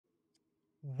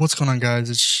What's going on, guys?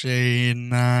 It's Shay,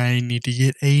 and I need to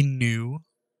get a new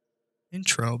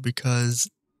intro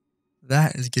because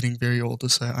that is getting very old to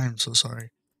say. I am so sorry,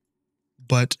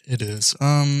 but it is.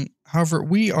 However,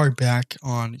 we are back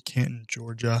on Canton,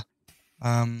 Georgia.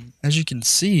 As you can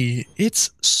see, it's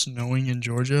snowing in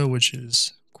Georgia, which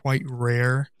is quite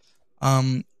rare.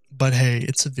 But hey,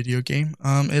 it's a video game.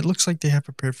 It looks like they have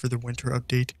prepared for the winter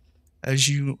update. As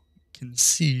you can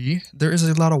see, there is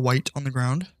a lot of white on the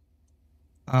ground.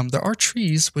 There are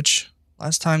trees, which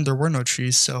last time there were no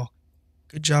trees, so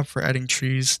good job for adding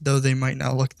trees, though they might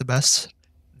not look the best.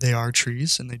 They are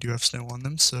trees and they do have snow on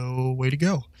them, so way to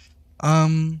go.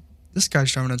 This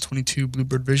guy's driving a 22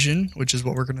 Bluebird Vision, which is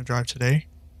what we're gonna drive today.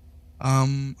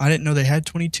 I didn't know they had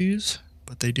 22s,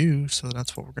 but they do, so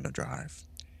that's what we're gonna drive.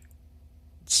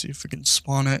 Let's see if we can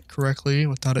spawn it correctly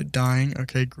without it dying.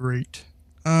 Okay, great.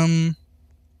 And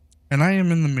I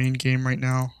am in the main game right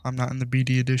now. I'm not in the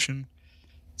BD edition.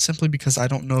 Simply because I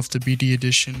don't know if the BD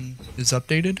edition is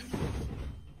updated.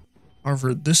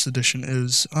 However, this edition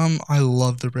is. I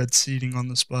love the red seating on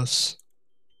this bus.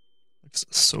 Looks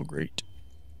so great.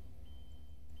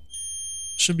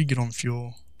 Should be good on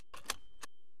fuel.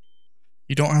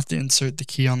 You don't have to insert the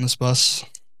key on this bus,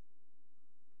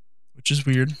 which is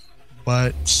weird,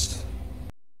 but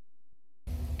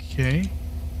okay.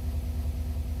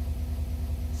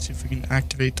 Let's see if we can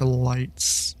activate the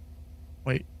lights.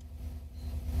 Wait.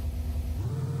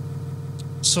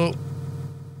 So,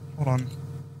 hold on.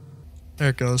 There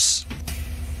it goes.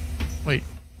 Wait.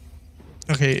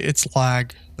 Okay, it's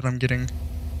lag that I'm getting.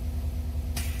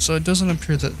 So it doesn't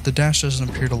appear that the dash doesn't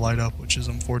appear to light up, which is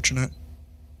unfortunate.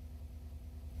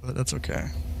 But that's okay.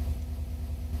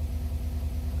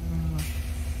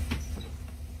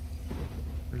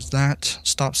 There's that.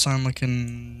 Stop sign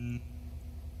looking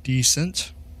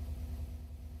decent.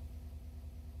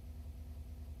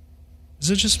 Is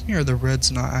it just me or the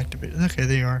red's not activated? Okay,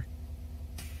 they are.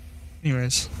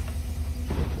 Anyways.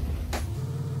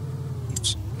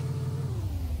 Oops.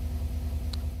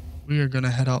 We are gonna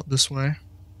head out this way.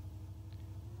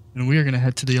 And we are gonna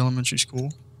head to the elementary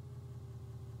school.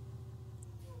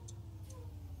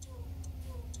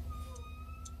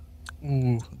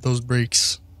 Ooh, those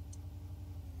brakes.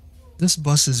 This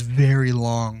bus is very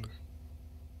long.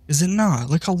 Is it not?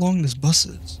 Look how long this bus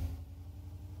is.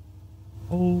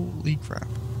 Holy crap.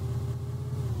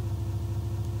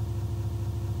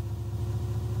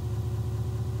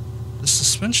 The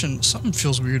suspension, something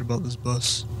feels weird about this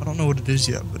bus. I don't know what it is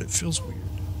yet, but it feels weird.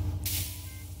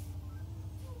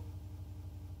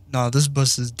 Nah, this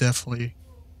bus is definitely...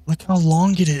 Look how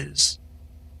long it is.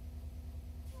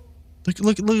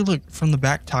 Look. From the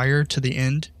back tire to the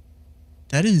end.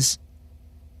 That is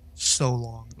so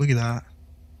long. Look at that.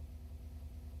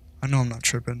 I know I'm not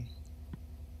tripping.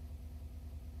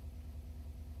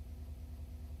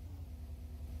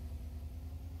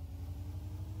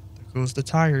 There goes the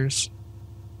tires.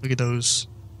 Look at those.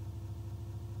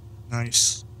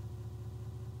 Nice.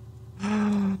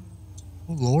 Oh,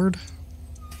 Lord.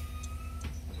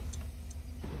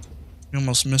 We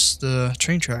almost missed the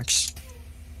train tracks.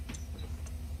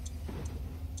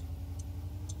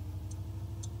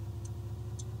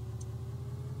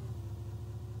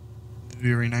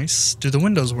 Very nice. Do the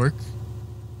windows work?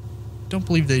 Don't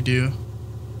believe they do.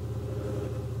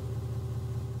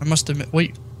 I must admit.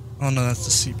 Wait. Oh no, that's the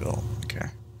seatbelt. Okay.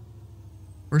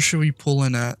 Where should we pull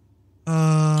in at?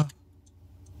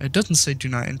 It doesn't say do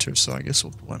not enter, so I guess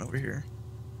we'll pull in over here.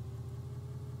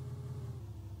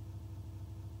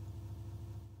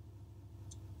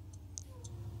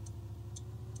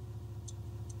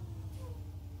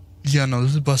 Yeah, no,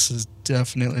 this bus is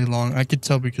definitely long. I could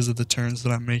tell because of the turns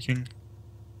that I'm making.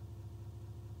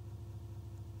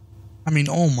 I mean,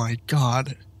 oh my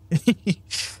god.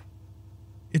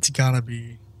 It's gotta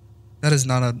be. That is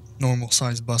not a normal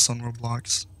size bus on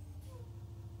Roblox.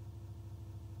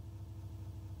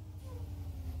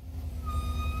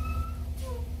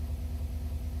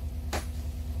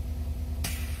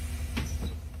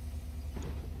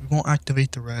 We won't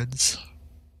activate the reds.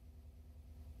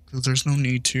 Because there's no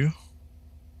need to.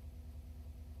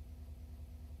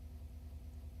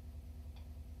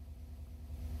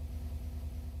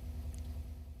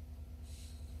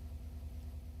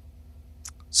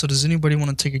 So does anybody want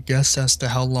to take a guess as to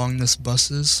how long this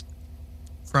bus is?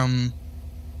 From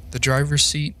the driver's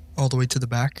seat all the way to the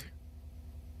back?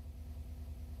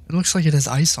 It looks like it has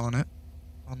ice on it.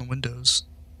 On the windows.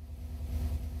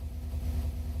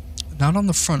 Not on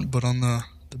the front, but on the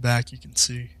back you can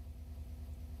see.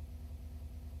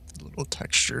 A little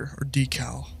texture or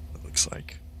decal, it looks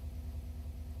like.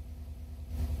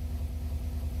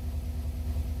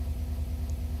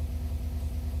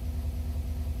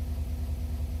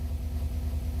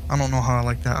 I don't know how I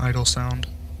like that idle sound.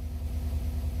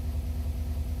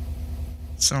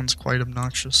 It sounds quite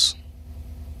obnoxious.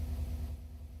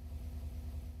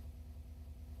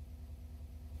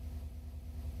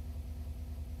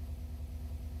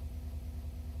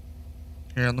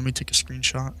 Here, let me take a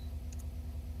screenshot.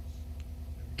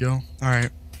 There we go.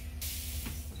 Alright.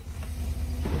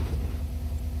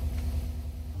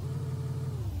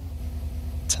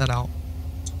 Let's head out.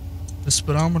 The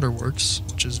speedometer works,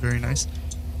 which is very nice.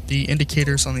 The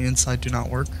indicators on the inside do not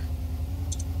work.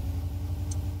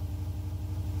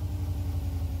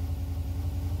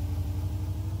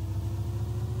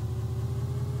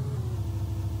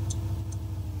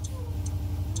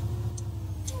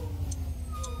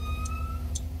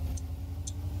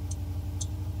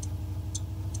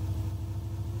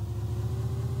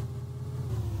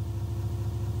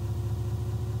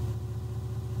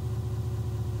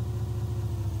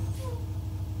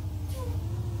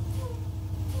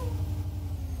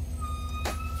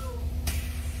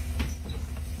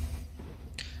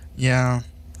 Yeah,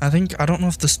 I don't know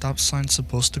if the stop sign's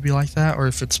supposed to be like that or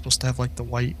if it's supposed to have like the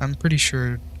white. I'm pretty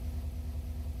sure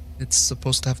it's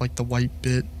supposed to have like the white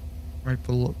bit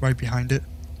right behind it.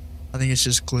 I think it's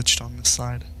just glitched on this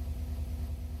side.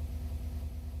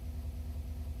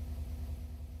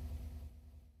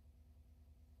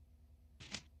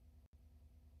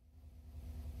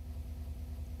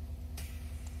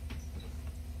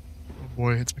 Oh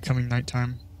boy, it's becoming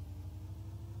nighttime.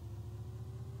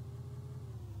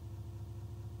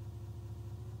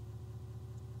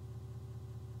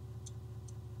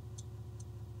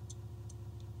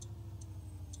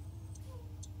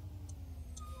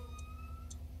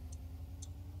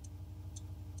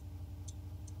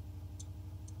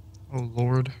 Oh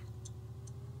lord.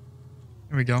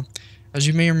 Here we go. As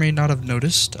you may or may not have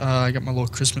noticed, I got my little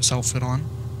Christmas outfit on,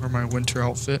 or my winter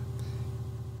outfit.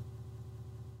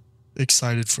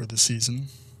 Excited for the season.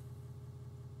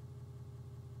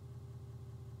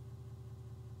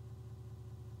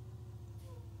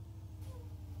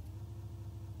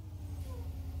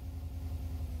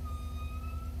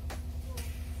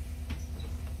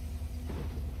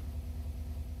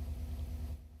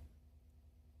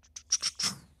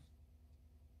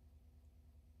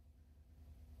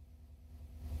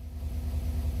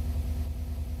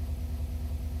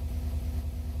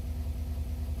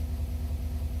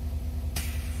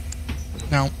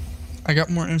 Now, I got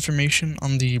more information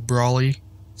on the Brawly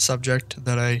subject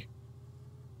that I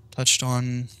touched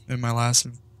on in my last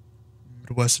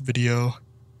Midwest video.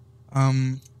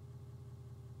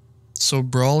 So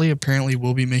Brawly apparently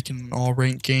will be making an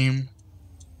all-rank game.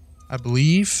 I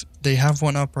believe they have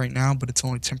one up right now, but it's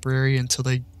only temporary until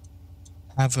they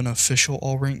have an official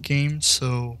all-rank game.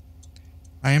 So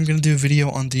I am going to do a video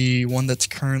on the one that's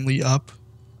currently up.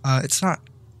 It's not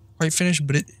quite finished,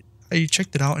 but I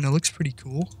checked it out and it looks pretty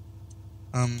cool.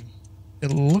 It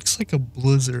looks like a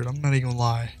blizzard, I'm not even gonna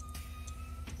lie.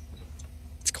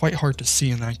 It's quite hard to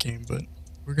see in that game, but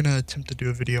we're gonna attempt to do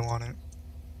a video on it.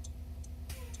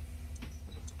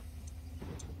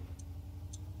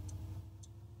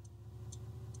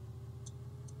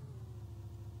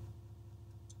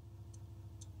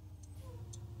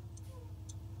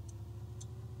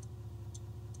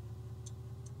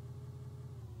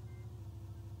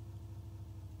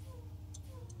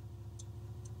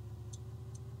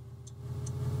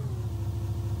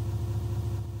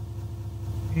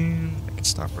 And I can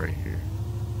stop right here.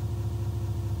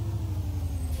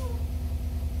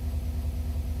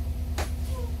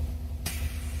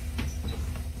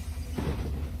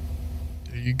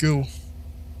 There you go.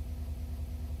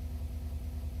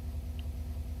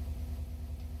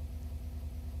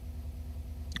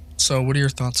 So what are your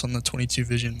thoughts on the 22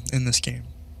 vision in this game?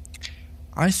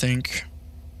 I think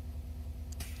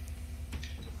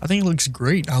it looks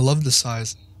great. I love the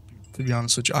size, to be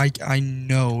honest with you. I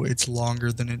know it's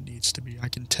longer than it needs to be. I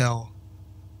can tell.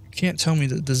 You can't tell me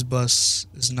that this bus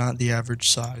is not the average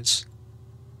size.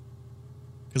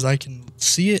 Because I can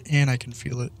see it and I can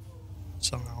feel it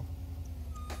somehow.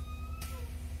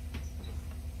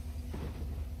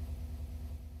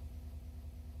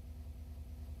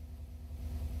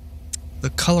 The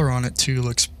color on it too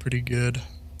looks pretty good,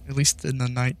 at least in the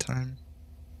nighttime.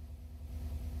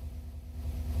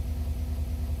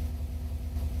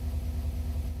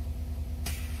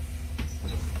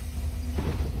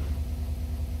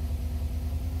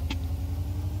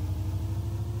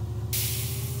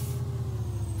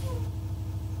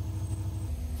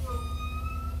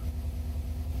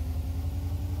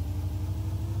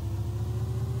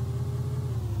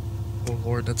 Oh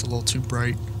lord, that's a little too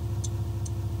bright.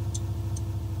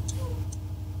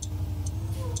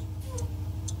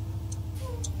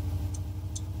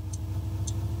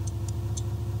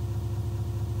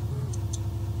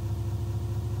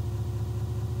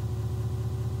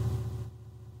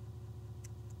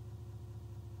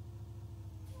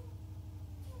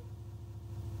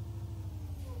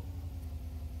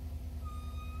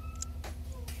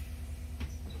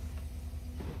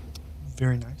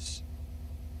 Very nice.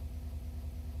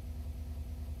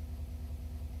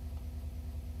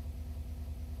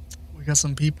 We got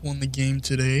some people in the game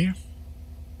today.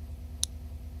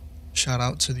 Shout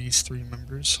out to these 3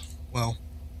 members. Well,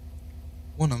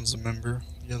 one of them's a member,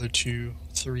 the other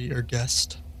 3 are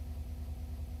guests.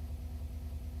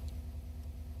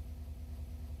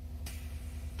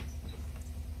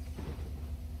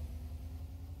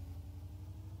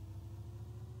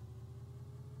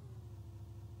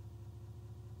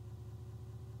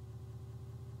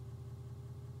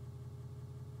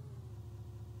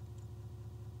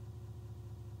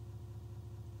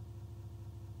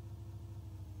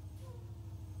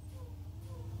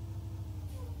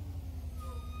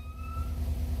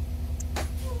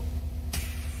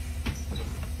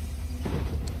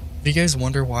 If you guys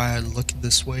wonder why I look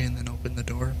this way and then open the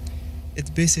door,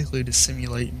 it's basically to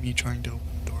simulate me trying to open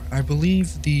the door. I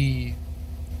believe the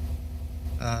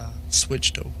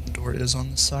switch to open the door is on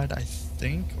this side, I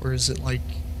think, or is it like...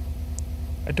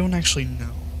 I don't actually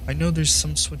know. I know there's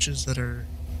some switches that are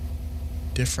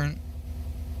different.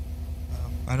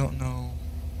 I don't know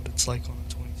what it's like on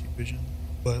a 22 vision,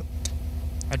 but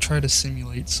I try to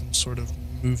simulate some sort of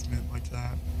movement like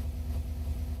that.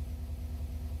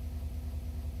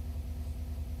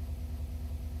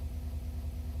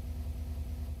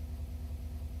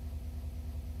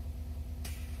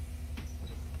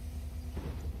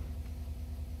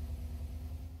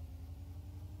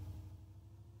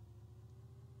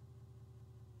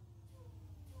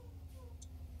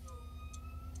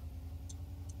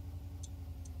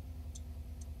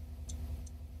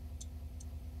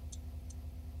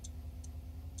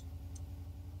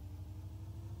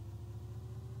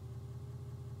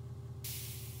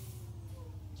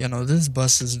 You know, this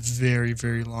bus is very,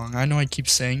 very long. I know I keep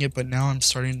saying it, but now I'm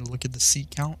starting to look at the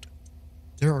seat count.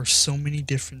 There are so many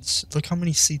different... Look how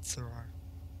many seats there are.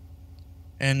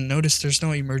 And notice there's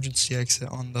no emergency exit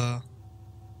on the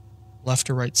left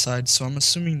or right side, so I'm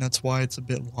assuming that's why it's a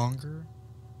bit longer.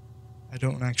 I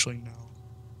don't actually know.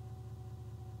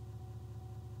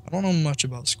 I don't know much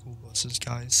about school buses,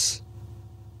 guys.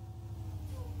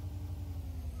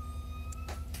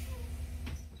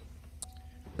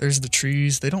 There's the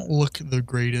trees. They don't look the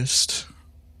greatest.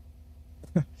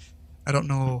 I don't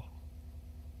know.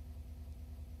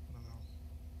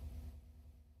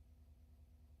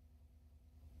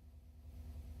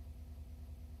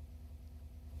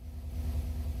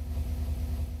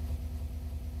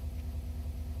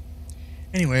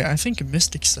 Anyway, I think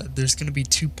Mystic said there's going to be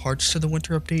 2 parts to the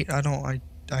winter update.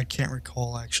 I can't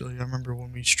recall, actually. I remember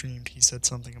when we streamed, he said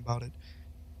something about it.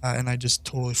 And I just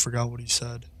totally forgot what he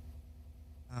said.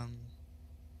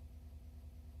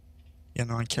 Yeah,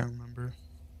 no, I can't remember.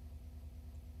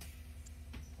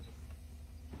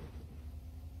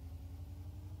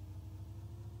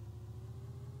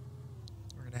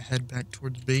 We're going to head back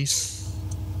towards base.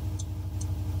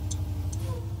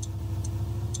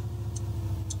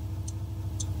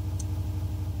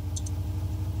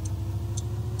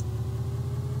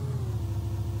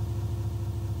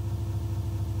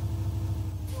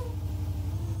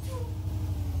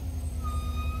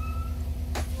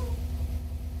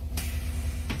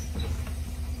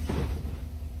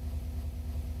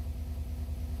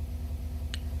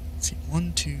 Let's see,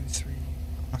 1, 2, 3.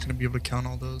 I'm not going to be able to count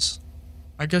all those.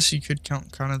 I guess you could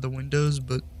count kind of the windows,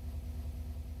 but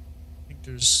I think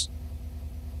there's...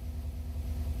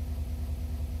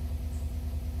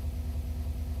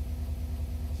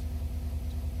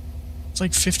 It's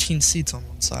like 15 seats on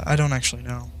one side. I don't actually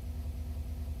know.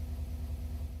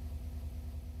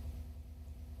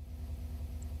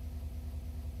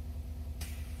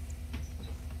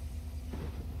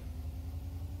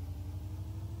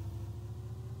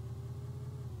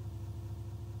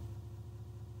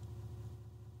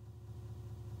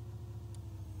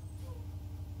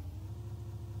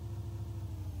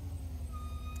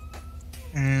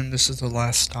 And this is the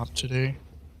last stop today.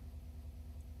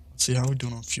 Let's see how we're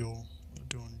doing on fuel. We're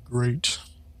doing great.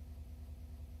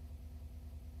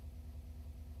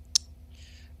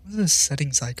 What does this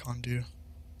settings icon do?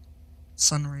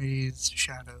 Sun rays,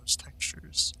 shadows,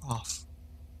 textures, off.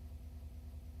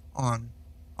 On.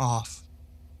 Off.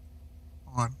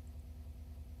 On.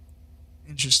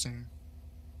 Interesting.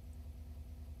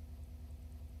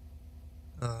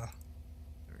 There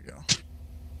we go.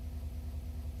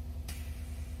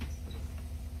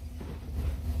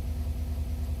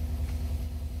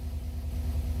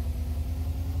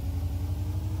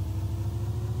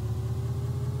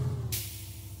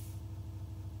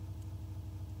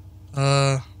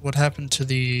 What happened to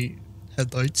the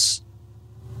headlights?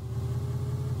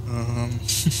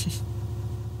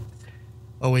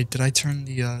 Oh wait, did I turn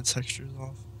the textures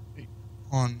off? Wait,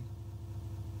 on.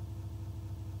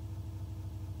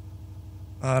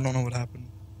 I don't know what happened.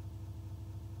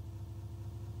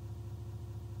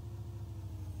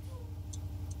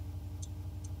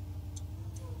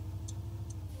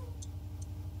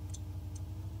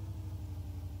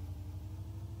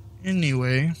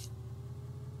 Anyway,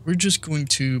 we're just going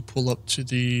to pull up to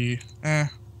the,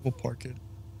 we'll park it.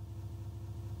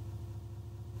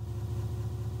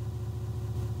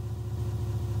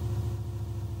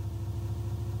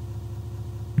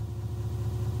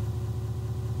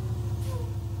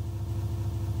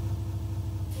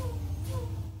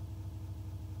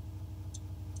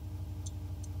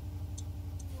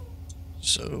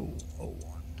 So,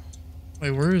 O1.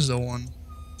 Wait, where is O1?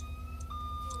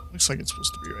 Looks like it's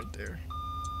supposed to be right there.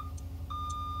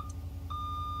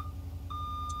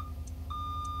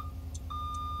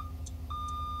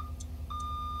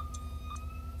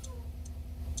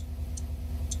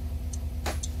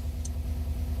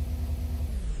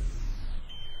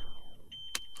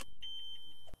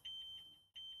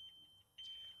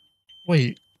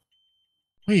 Wait,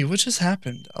 wait, what just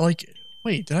happened?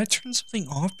 Wait, did I turn something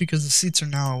off because the seats are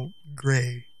now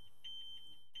gray?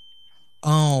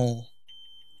 Oh,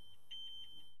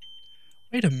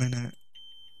 wait a minute.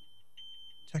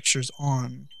 Textures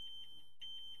on,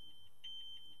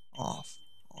 off,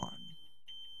 on.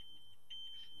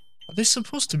 Are they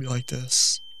supposed to be like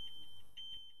this?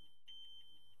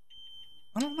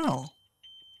 I don't know.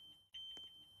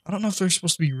 I don't know if they're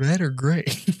supposed to be red or gray.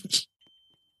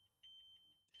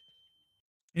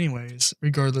 Anyways,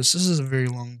 regardless, this is a very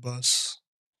long bus.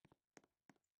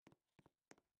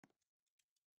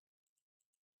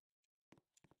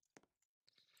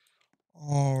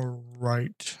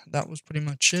 Alright, that was pretty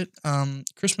much it.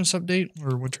 Christmas update,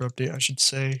 or winter update, I should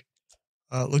say.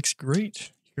 Looks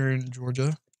great here in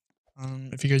Georgia.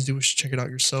 If you guys do wish to check it out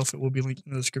yourself, it will be linked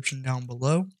in the description down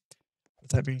below.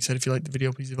 With that being said, if you liked the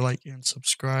video, please leave a like and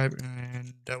subscribe,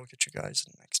 and I will catch you guys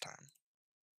next time.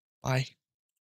 Bye.